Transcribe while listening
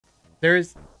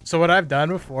there's so what I've done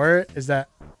before is that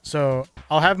so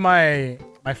I'll have my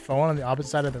phone on the opposite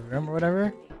side of the room or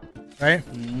whatever, right?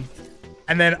 Mm.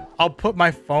 And then I'll put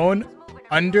my phone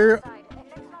under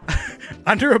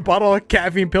under a bottle of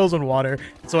caffeine pills and water.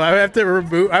 So I have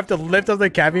to lift up the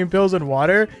caffeine pills and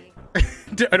water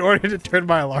in order to turn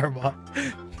my alarm off.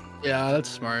 Yeah, that's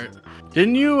smart.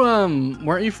 Didn't you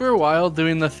weren't you for a while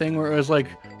doing the thing where it was like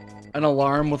an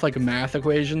alarm with like math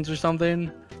equations or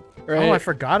something? Right? Oh, I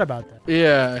forgot about that.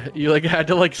 Yeah, you like had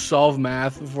to like solve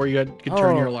math before you could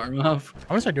turn your Oh. alarm off. I'm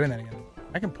gonna start doing that again.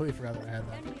 I completely forgot that I had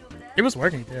that. It was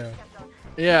working too.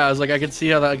 Yeah, I was like I could see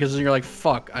how that because you're like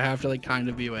fuck, I have to like kind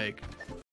of be awake.